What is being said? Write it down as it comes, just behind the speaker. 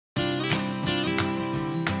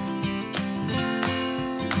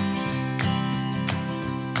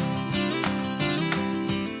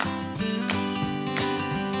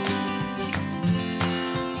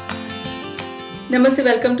Namaste,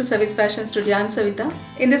 welcome to Savis Fashion Studio. I'm Savita.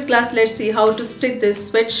 In this class, let's see how to stitch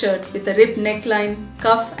this sweatshirt with a ribbed neckline,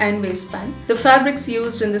 cuff and waistband. The fabrics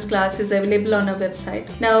used in this class is available on our website.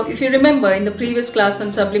 Now, if you remember in the previous class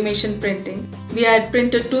on sublimation printing, we had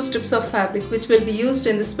printed 2 strips of fabric which will be used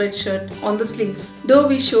in the sweatshirt on the sleeves. Though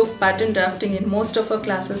we show pattern drafting in most of our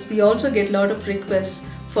classes, we also get a lot of requests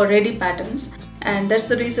for ready patterns, and that's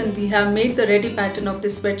the reason we have made the ready pattern of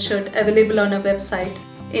this sweatshirt available on our website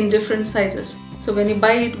in different sizes. So when you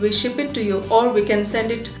buy it, we ship it to you, or we can send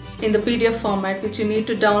it in the PDF format which you need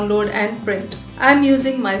to download and print. I'm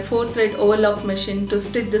using my 4-thread overlock machine to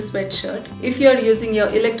stitch this sweatshirt. If you are using your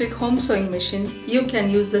electric home sewing machine, you can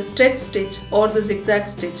use the stretch stitch or the zigzag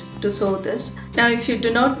stitch to sew this. Now if you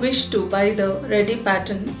do not wish to buy the ready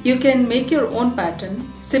pattern, you can make your own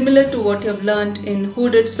pattern similar to what you have learned in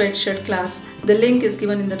hooded sweatshirt class. The link is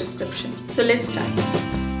given in the description. So let's start.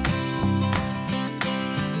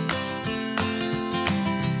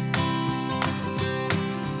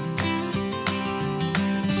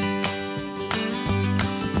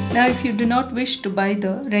 Now if you do not wish to buy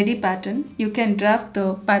the ready pattern, you can draft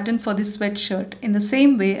the pattern for this sweatshirt in the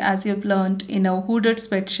same way as you have learned in our hooded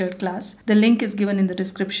sweatshirt class. The link is given in the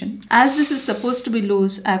description. As this is supposed to be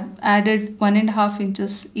loose, I've added 1.5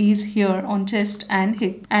 inches ease here on chest and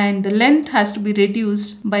hip, and the length has to be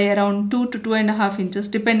reduced by around 2 to 2.5 inches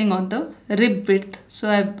depending on the rib width. So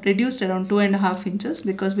I've reduced around 2.5 inches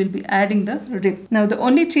because we'll be adding the rib. Now the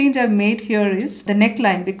only change I've made here is the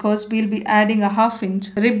neckline, because we'll be adding a 1/2 inch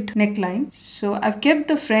rib neckline. So I've kept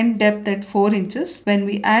the front depth at 4 inches. When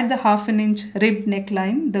we add the 1/2 inch ribbed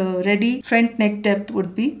neckline, the ready front neck depth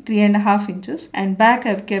would be 3.5 inches, and back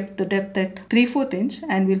I've kept the depth at 3/4 inch,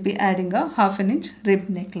 and we'll be adding a 1/2 inch ribbed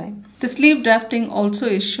neckline. The sleeve drafting also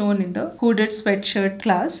is shown in the hooded sweatshirt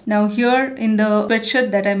class. Now here in the sweatshirt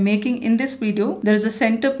that I'm making in this video, there is a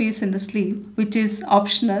center piece in the sleeve which is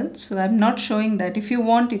optional, so I'm not showing that. If you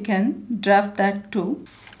want, you can draft that too.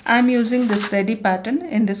 I'm using this ready pattern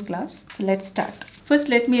in this class. So let's start. First,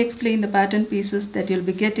 let me explain the pattern pieces that you'll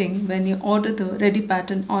be getting when you order the ready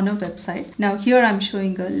pattern on our website. Now here I'm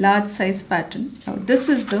showing a large size pattern. Now this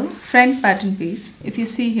is the front pattern piece. If you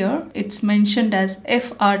see here, it's mentioned as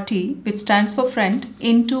FRT, which stands for front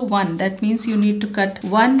into 1. That means you need to cut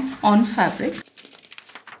 1 on fabric.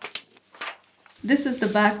 This is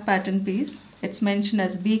the back pattern piece. It's mentioned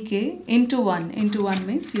as BK into 1. Into 1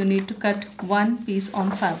 means you need to cut 1 piece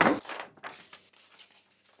on fabric.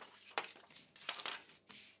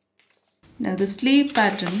 Now the sleeve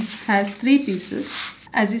pattern has 3 pieces.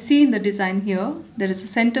 As you see in the design here, there is a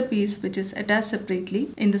center piece which is attached separately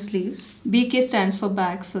in the sleeves. BK stands for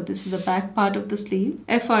back, so this is the back part of the sleeve.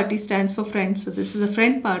 FRT stands for front, so this is the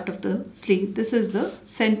front part of the sleeve. This is the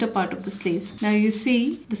center part of the sleeves. Now you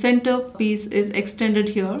see the center piece is extended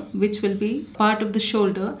here, which will be part of the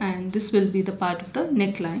shoulder, and this will be the part of the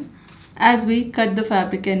neckline. As we cut the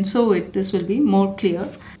fabric and sew it, this will be more clear.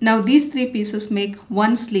 Now these 3 pieces make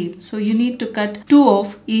 1 sleeve, so you need to cut 2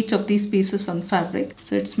 of each of these pieces on fabric.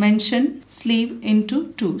 So it's mentioned sleeve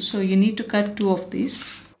into 2, so you need to cut 2 of these.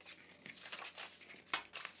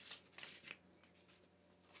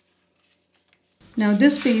 Now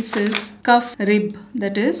this piece is cuff rib,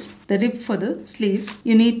 that is the rib for the sleeves.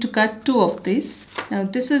 You need to cut 2 of these. Now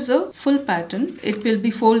this is a full pattern. It will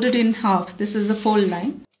be folded in half. This is the fold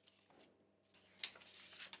line.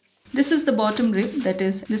 This is the bottom rib, that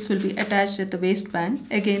is, this will be attached at the waistband.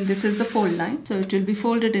 Again, this is the fold line, so it will be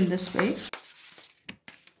folded in this way.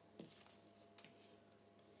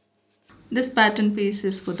 This pattern piece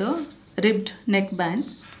is for the ribbed neckband.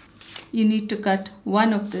 You need to cut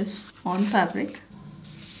 1 of this on fabric.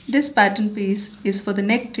 This pattern piece is for the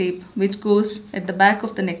neck tape, which goes at the back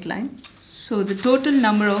of the neckline. So the total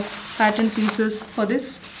number of pattern pieces for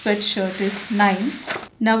this sweatshirt is 9.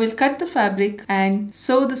 Now we'll cut the fabric and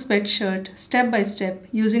sew the sweatshirt step by step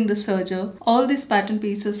using the serger. All these pattern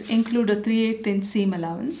pieces include a 3/8 inch seam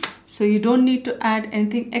allowance, so you don't need to add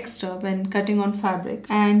anything extra when cutting on fabric.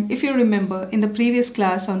 And if you remember, in the previous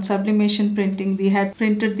class on sublimation printing, we had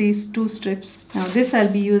printed these 2 strips. Now this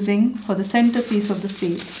I'll be using for the center piece of the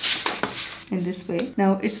sleeves. In this way.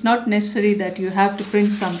 Now it's not necessary that you have to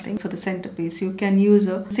print something for the centerpiece. You can use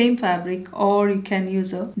a same fabric, or you can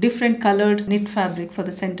use a different colored knit fabric for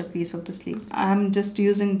the centerpiece of the sleeve. I'm just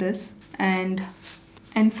using this, and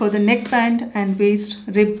for the neckband and waist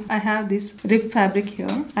rib, I have this rib fabric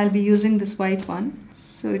here. I'll be using this white one.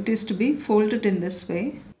 So it is to be folded in this way.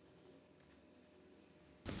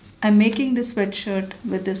 I'm making this sweatshirt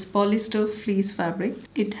with this polyester fleece fabric.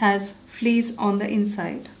 It has fleece on the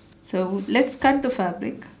inside. So let's cut the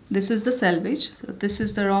fabric. This is the selvage. So this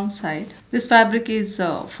is the wrong side. This fabric is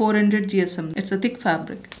 400 GSM. It's a thick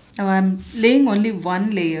fabric. Now I'm laying only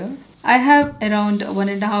one layer. I have around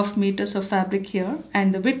 1.5 meters of fabric here,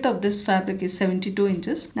 and the width of this fabric is 72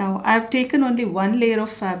 inches. Now I've taken only one layer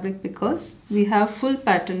of fabric because we have full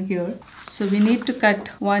pattern here. So we need to cut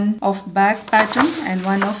one of back pattern and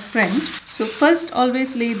one of front. So first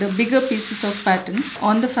always lay the bigger pieces of pattern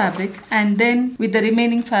on the fabric, and then with the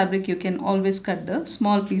remaining fabric you can always cut the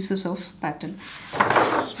small pieces of pattern.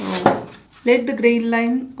 So let the grain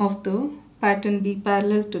line of the pattern be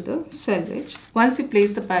parallel to the selvage. Once you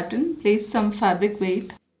place the pattern, place some fabric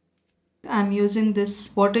weight. I'm using this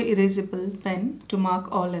water erasable pen to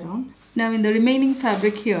mark all around. Now in the remaining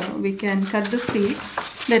fabric here, we can cut the sleeves.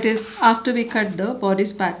 That is, after we cut the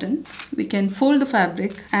bodice pattern, we can fold the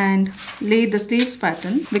fabric and lay the sleeves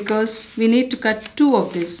pattern, because we need to cut two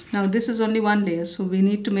of this. Now this is only one layer, so we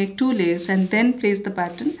need to make two layers and then place the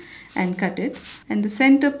pattern and cut it. And the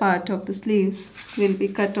center part of the sleeves will be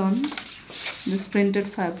cut on this printed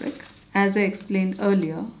fabric as I explained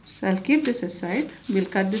earlier. So I'll keep this aside. We'll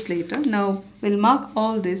cut this later. Now we'll mark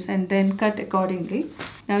all this and then cut accordingly.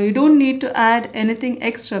 Now you don't need to add anything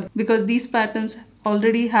extra because these patterns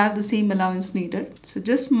already have the seam allowance needed. So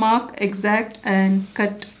just mark exact and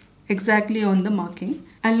cut exactly on the marking.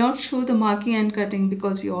 I'll not show the marking and cutting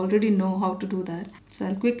because you already know how to do that. So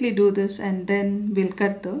I'll quickly do this and then we'll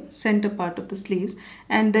cut the center part of the sleeves,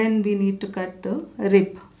 and then we need to cut the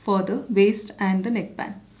rib for the waist and the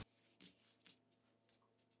neckband.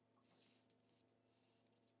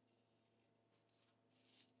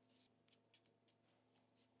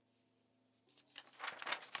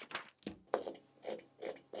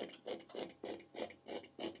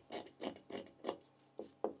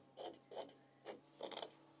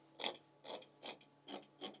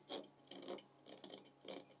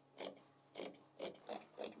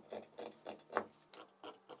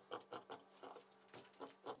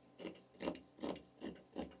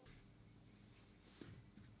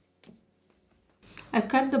 I've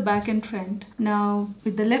cut the back and front. Now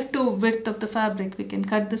with the leftover width of the fabric we can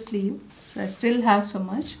cut the sleeve. So I still have so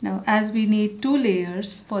much. Now as we need two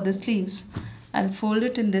layers for the sleeves, I'll fold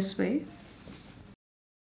it in this way.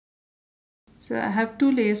 So I have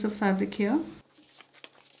two layers of fabric here.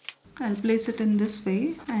 I'll place it in this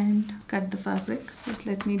way and cut the fabric. Just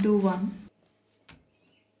let me do one.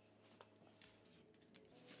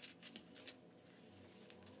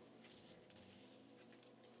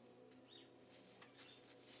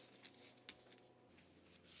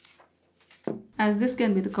 As this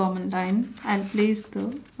can be the common line, I'll place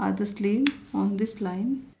the other sleeve on this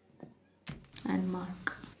line and mark.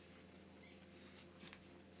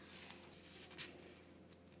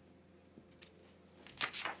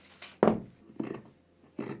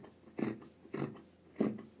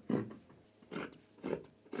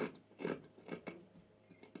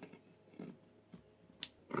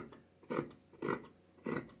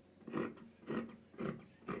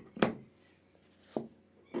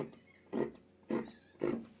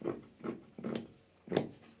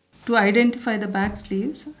 To identify the back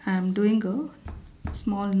sleeves, I am doing a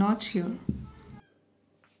small notch here.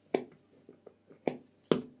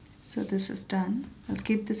 So this is done. I'll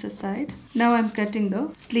keep this aside. Now I'm cutting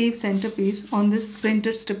the sleeve centerpiece on this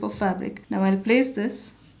printed strip of fabric. Now I'll place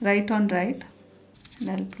this right on right, and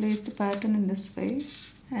I'll place the pattern in this way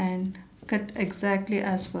and cut exactly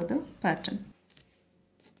as per the pattern.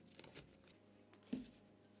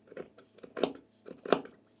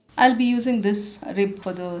 I'll be using this rib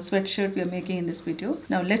for the sweatshirt we are making in this video.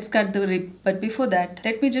 Now let's cut the rib, but before that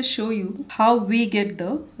let me just show you how we get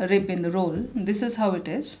the rib in the roll. This is how it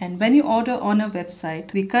is, and when you order on a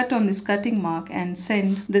website, we cut on this cutting mark and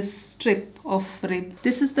send this strip of rib.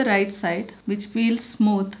 This is the right side, which feels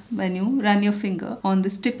smooth when you run your finger on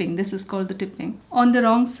this tipping. This is called the tipping. On the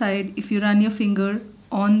wrong side, if you run your finger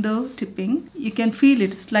on the tipping, you can feel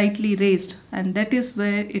it slightly raised, and that is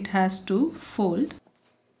where it has to fold.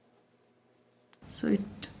 So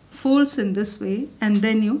it folds in this way and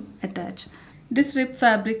then you attach. This rib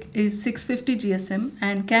fabric is 650 GSM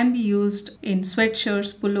and can be used in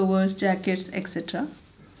sweatshirts, pullovers, jackets, etc.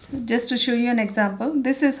 So just to show you an example,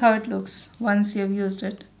 this is how it looks once you have used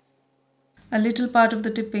it. A little part of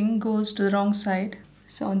the tipping goes to the wrong side.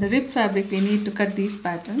 So on the rib fabric we need to cut these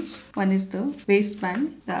patterns. One is the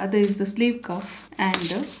waistband, the other is the sleeve cuff and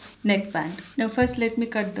the neckband. Now first let me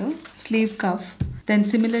cut the sleeve cuff. Then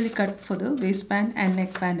similarly cut for the waistband and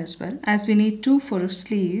neckband as well. As we need two for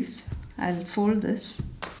sleeves, I'll fold this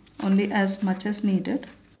only as much as needed.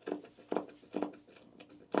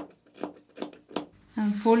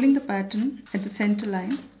 I'm folding the pattern at the center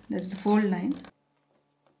line, that is the fold line.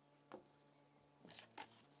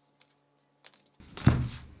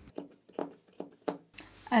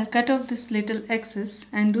 I'll cut off this little excess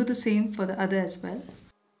and do the same for the other as well.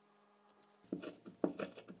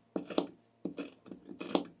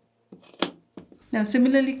 Now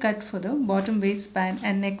similarly cut for the bottom waistband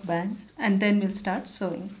and neckband, and then we'll start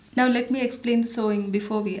sewing. Now let me explain the sewing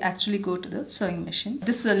before we actually go to the sewing machine.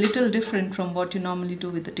 This is a little different from what you normally do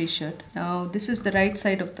with the t-shirt. Now this is the right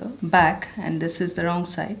side of the back and this is the wrong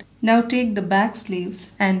side. Now take the back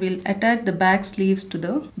sleeves and we'll attach the back sleeves to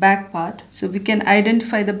the back part. So we can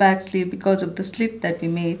identify the back sleeve because of the slit that we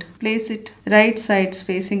made. Place it right sides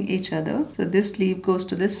facing each other. So this sleeve goes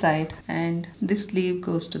to this side and this sleeve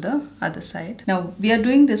goes to the other side. Now we are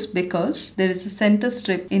doing this because there is a center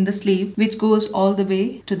strip in the sleeve which goes all the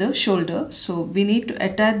way to the shoulder. So we need to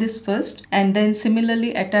attach this first and then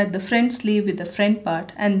similarly attach the front sleeve with the front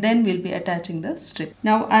part, and then we'll be attaching the strip.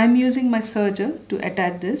 Now I am using my serger to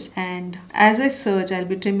attach this, and as I serge I'll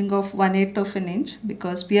be trimming off 1/8 of an inch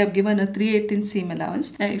because we have given a 3/8 inch seam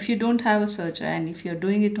allowance. Now if you don't have a serger and if you're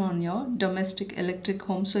doing it on your domestic electric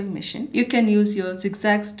home sewing machine, you can use your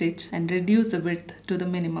zigzag stitch and reduce the width to the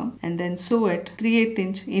minimum and then sew it 3/8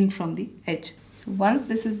 inch in from the edge. So once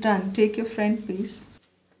this is done, take your front piece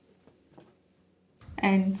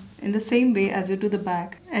and in the same way as you do the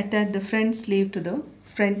back, attach the front sleeve to the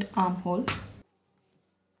front armhole,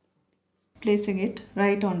 placing it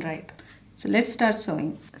right on right. So let's start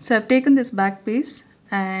sewing. So I've taken this back piece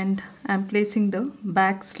and I'm placing the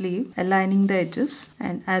back sleeve, aligning the edges,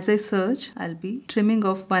 and as I serge I'll be trimming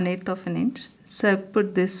off 1/8 of an inch. So I've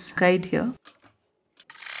put this guide here.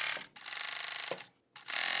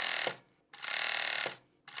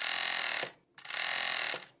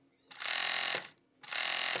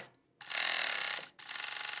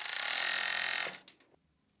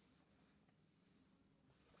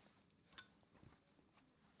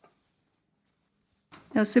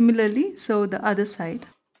 Now similarly sew the other side.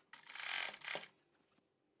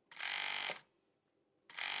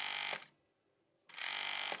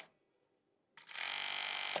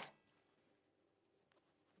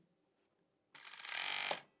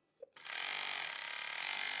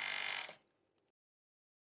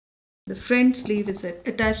 The front sleeve is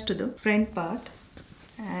attached to the front part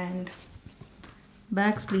and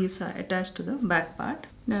back sleeves are attached to the back part.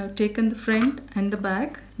 Now I've taken the front and the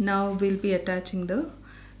back. Now we'll be attaching the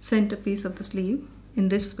center piece of the sleeve in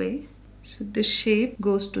this way. So this shape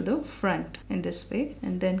goes to the front in this way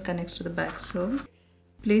and then connects to the back. So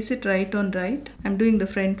place it right on right. I'm doing the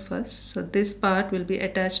front first. So this part will be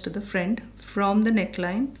attached to the front from the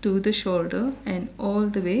neckline to the shoulder and all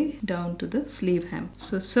the way down to the sleeve hem.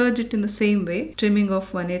 So serge it in the same way, trimming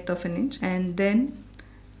off 1/8 of an inch, and then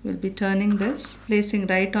we'll be turning this, placing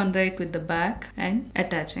right on right with the back and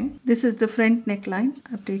attaching. This is the front neckline.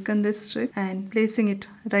 I've taken this strip and placing it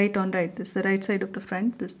right on right. This is the right side of the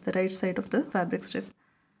front, this is the right side of the fabric strip.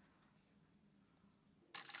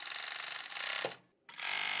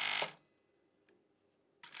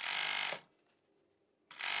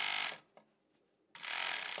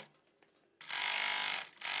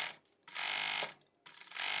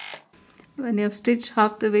 When you have stitched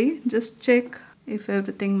half the way, just check if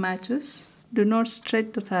everything matches. Do not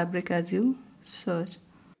stretch the fabric as you serge.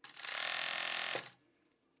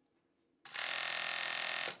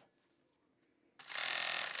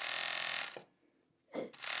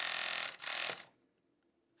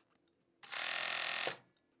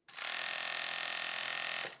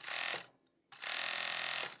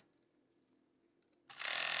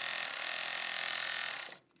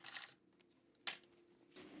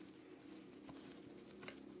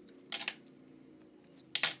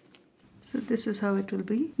 So this is how it will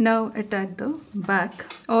be. Now attach the back,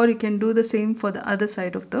 or you can do the same for the other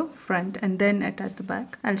side of the front and then attach the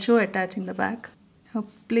back. I'll show attaching the back. Now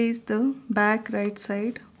place the back right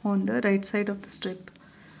side on the right side of the strip.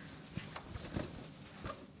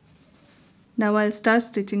 Now I'll start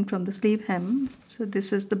stitching from the sleeve hem. So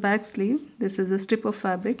this is the back sleeve, this is the strip of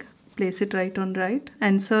fabric. Place it right on right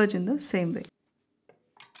and serge in the same way.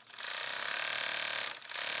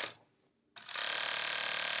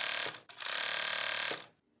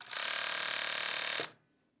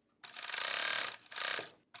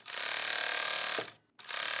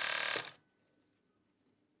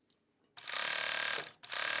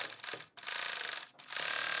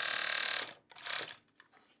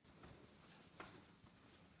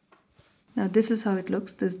 Now this is how it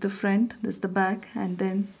looks. This is the front, this is the back, and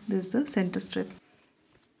then this is the center strip.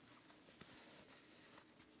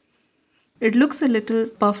 It looks a little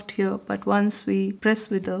puffed here, but once we press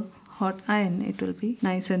with a hot iron, it will be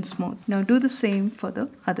nice and smooth. Now do the same for the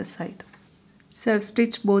other side. So I've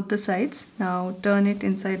stitched both the sides. Now turn it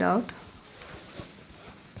inside out.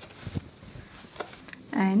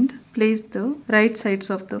 and place the right sides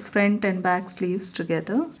of the front and back sleeves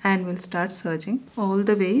together, and we'll start serging all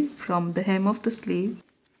the way from the hem of the sleeve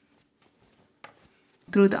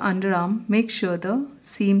through the underarm. Make sure the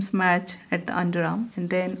seams match at the underarm, and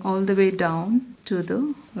then all the way down to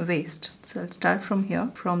the waist. So I'll start from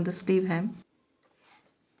here, from the sleeve hem.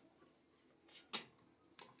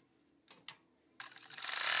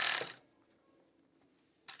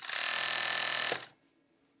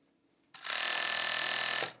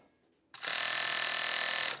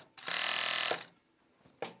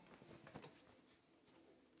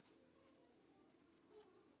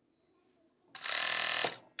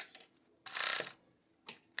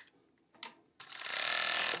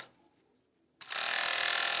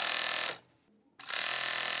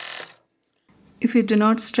 If you do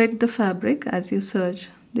not stretch the fabric as you serge,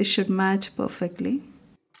 this should match perfectly.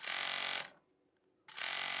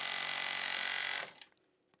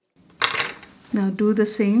 Now do the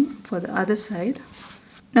same for the other side.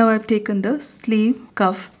 Now I've taken the sleeve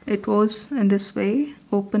cuff. It was in this way.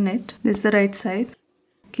 Open it. This is the right side.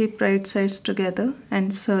 Keep right sides together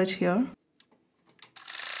and serge here.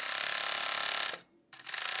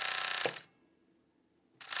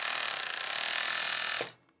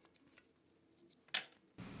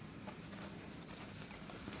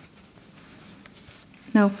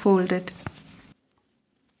 Now fold it.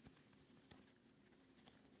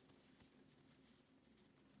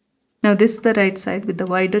 Now this is the right side with the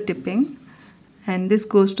wider tipping, and this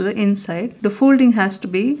goes to the inside. The folding has to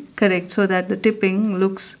be correct so that the tipping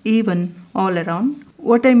looks even all around.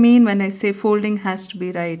 What I mean when I say folding has to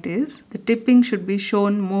be right is the tipping should be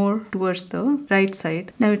shown more towards the right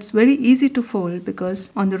side. Now it's very easy to fold because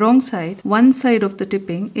on the wrong side, one side of the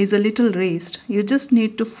tipping is a little raised. You just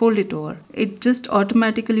need to fold it over. It just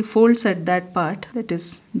automatically folds at that part, that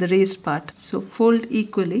is the raised part. So fold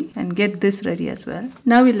equally and get this ready as well.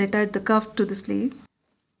 Now we'll attach the cuff to the sleeve.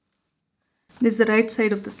 This is the right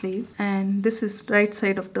side of the sleeve and this is right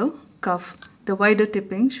side of the cuff. The wider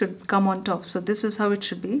tipping should come on top. So this is how it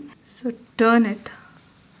should be. So turn it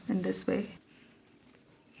in this way.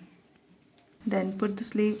 Then put the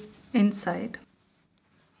sleeve inside.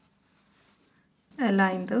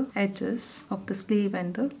 Align the edges of the sleeve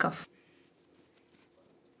and the cuff.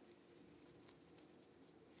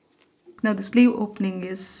 Now the sleeve opening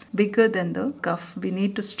is bigger than the cuff. We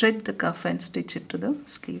need to stretch the cuff and stitch it to the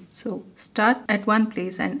sleeve. So start at one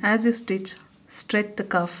place and as you stitch, stretch the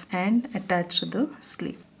cuff and attach to the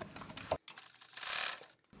sleeve.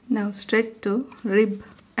 Now stretch to rib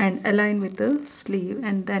and align with the sleeve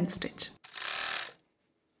and then stitch.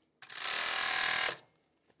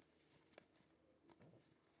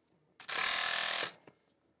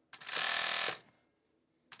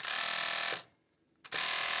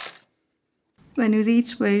 When you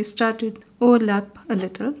reach where you started, overlap a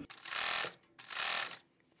little.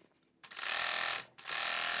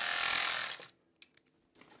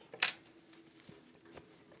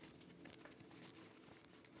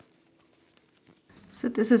 So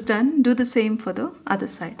this is done. Do the same for the other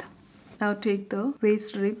side. Now take the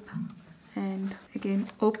waist rib and again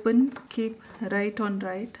open, keep right on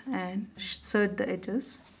right and serge the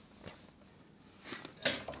edges.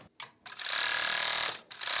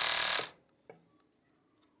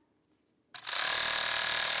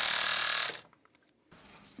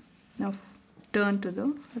 Now turn to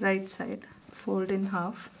the right side, fold in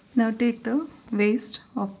half. Now take the waist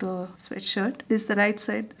of the sweatshirt. This is the right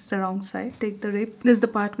side, this is the wrong side. Take the rib. This is the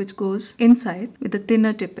part which goes inside with the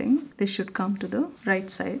thinner tipping. This should come to the right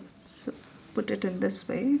side. So put it in this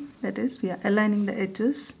way. That is, we are aligning the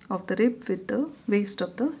edges of the rib with the waist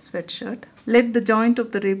of the sweatshirt. Let the joint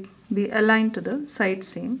of the rib be aligned to the side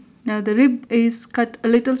seam. Now the rib is cut a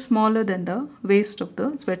little smaller than the waist of the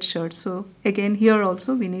sweatshirt. So again here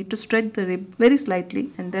also we need to stretch the rib very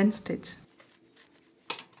slightly and then stitch.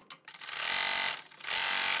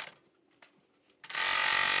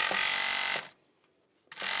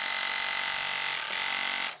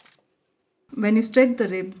 When you stretch the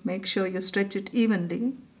rib, make sure you stretch it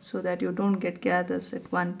evenly so that you don't get gathers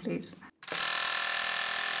at one place.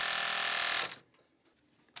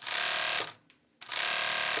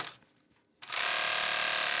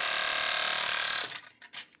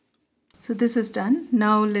 So this is done.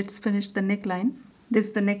 Now let's finish the neckline. This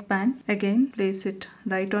is the neckband. Again, place it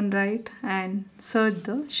right on right and serge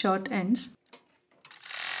the short ends.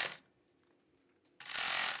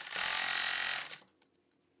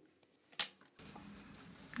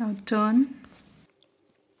 Now turn.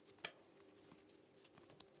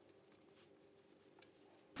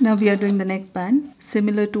 Now we are doing the neckband,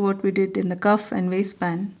 similar to what we did in the cuff and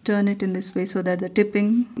waistband. Turn it in this way so that the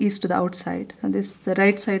tipping is to the outside. And this is the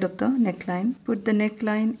right side of the neckline. Put the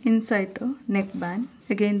neckline inside the neckband.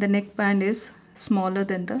 Again, the neckband is smaller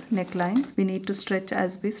than the neckline. We need to stretch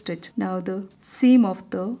as we stitch. Now the seam of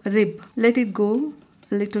the rib, let it go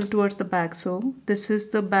a little towards the back. So this is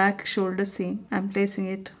the back shoulder seam. I'm placing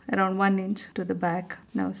it around 1 inch to the back.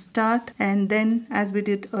 Now start, and then as we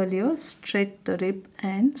did earlier, stretch the rib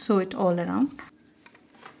and sew it all around.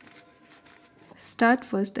 Start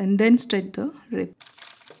first and then stretch the rib.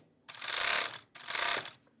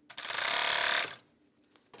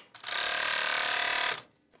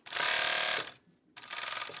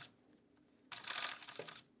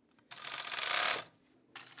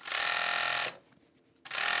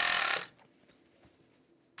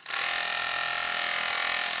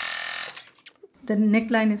 The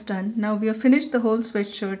neckline is done. Now we have finished the whole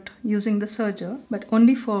sweatshirt using the serger, but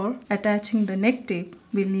only for attaching the neck tape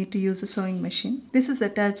we'll need to use a sewing machine. This is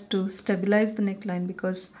attached to stabilize the neckline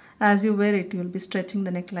because as you wear it you'll be stretching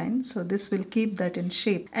the neckline, so this will keep that in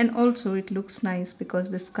shape, and also it looks nice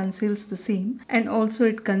because this conceals the seam and also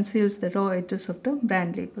it conceals the raw edges of the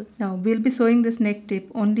brand label. Now we'll be sewing this neck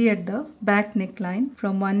tape only at the back neckline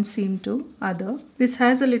from one seam to other. This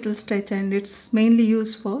has a little stretch and it's mainly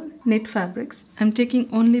used for knit fabrics. I'm taking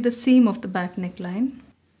only the seam of the back neckline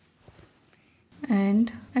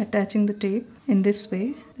and attaching the tape in this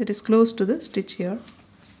way that is close to the stitch here.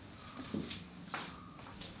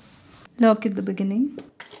 Lock at the beginning.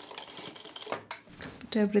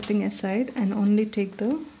 Put everything aside and only take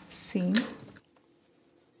the seam.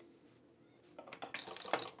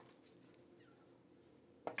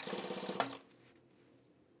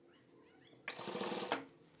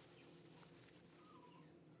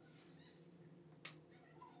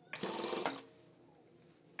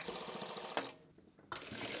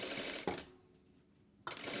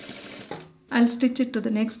 I'll stitch it to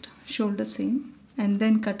the next shoulder seam and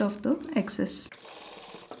then cut off the excess.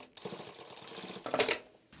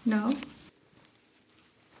 Now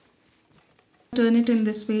turn it in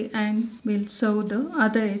this way and we'll sew the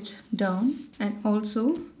other edge down and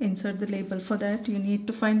also insert the label. For that you need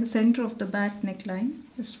to find the center of the back neckline.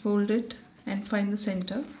 Just fold it and find the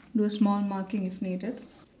center. Do a small marking if needed.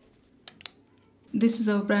 This is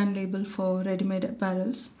our brand label for ready-made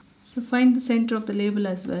apparels. So find the center of the label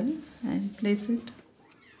as well and place it.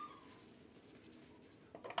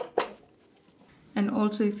 And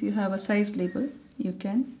also if you have a size label, you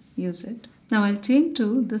can use it. Now I'll change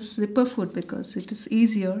to this zipper foot because it is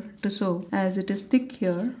easier to sew as it is thick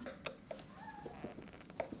here.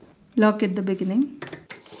 Lock at the beginning.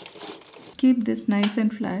 Keep this nice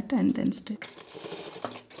and flat and then stitch.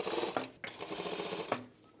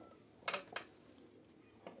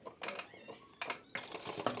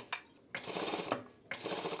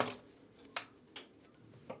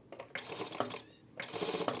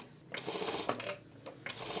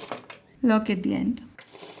 Lock at the end.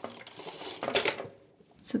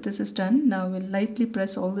 So this is done. Now we'll lightly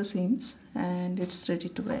press all the seams and it's ready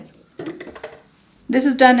to wear. This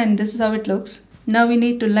is done and this is how it looks. Now we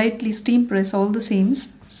need to lightly steam press all the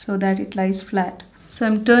seams so that it lies flat. So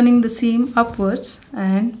I'm turning the seam upwards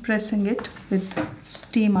and pressing it with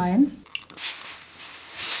steam iron.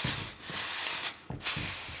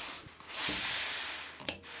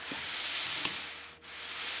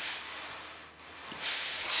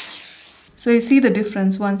 So you see the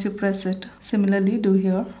difference once you press it. Similarly, do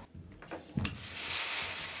here.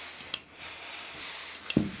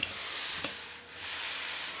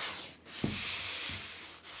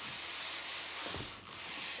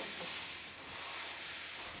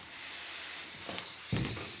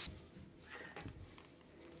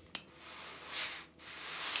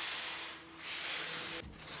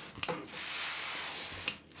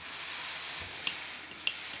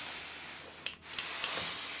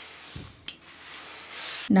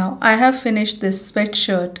 Now I have finished this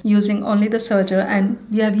sweatshirt using only the serger, and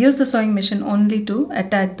we have used the sewing machine only to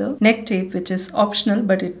attach the neck tape, which is optional,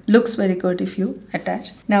 but it looks very good if you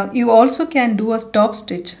attach. Now you also can do a top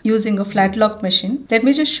stitch using a flat lock machine. Let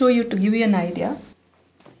me just show you to give you an idea.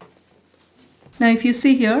 Now if you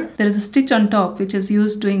see here, there is a stitch on top which is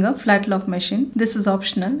used doing a flat lock machine. This is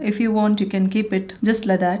optional. If you want, you can keep it just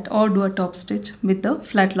like that or do a top stitch with the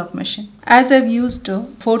flat lock machine. As I've used a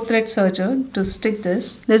 4-thread serger to stitch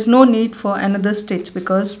this, there's no need for another stitch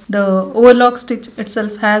because the overlock stitch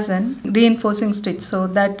itself has an reinforcing stitch, so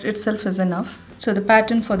that itself is enough. So the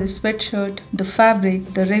pattern for this sweatshirt, the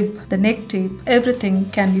fabric, the rib, the neck tape, everything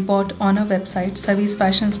can be bought on our website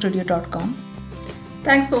savisfashionstudio.com.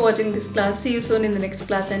 Thanks for watching this class. See you soon in the next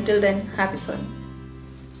class. Until then, happy sewing.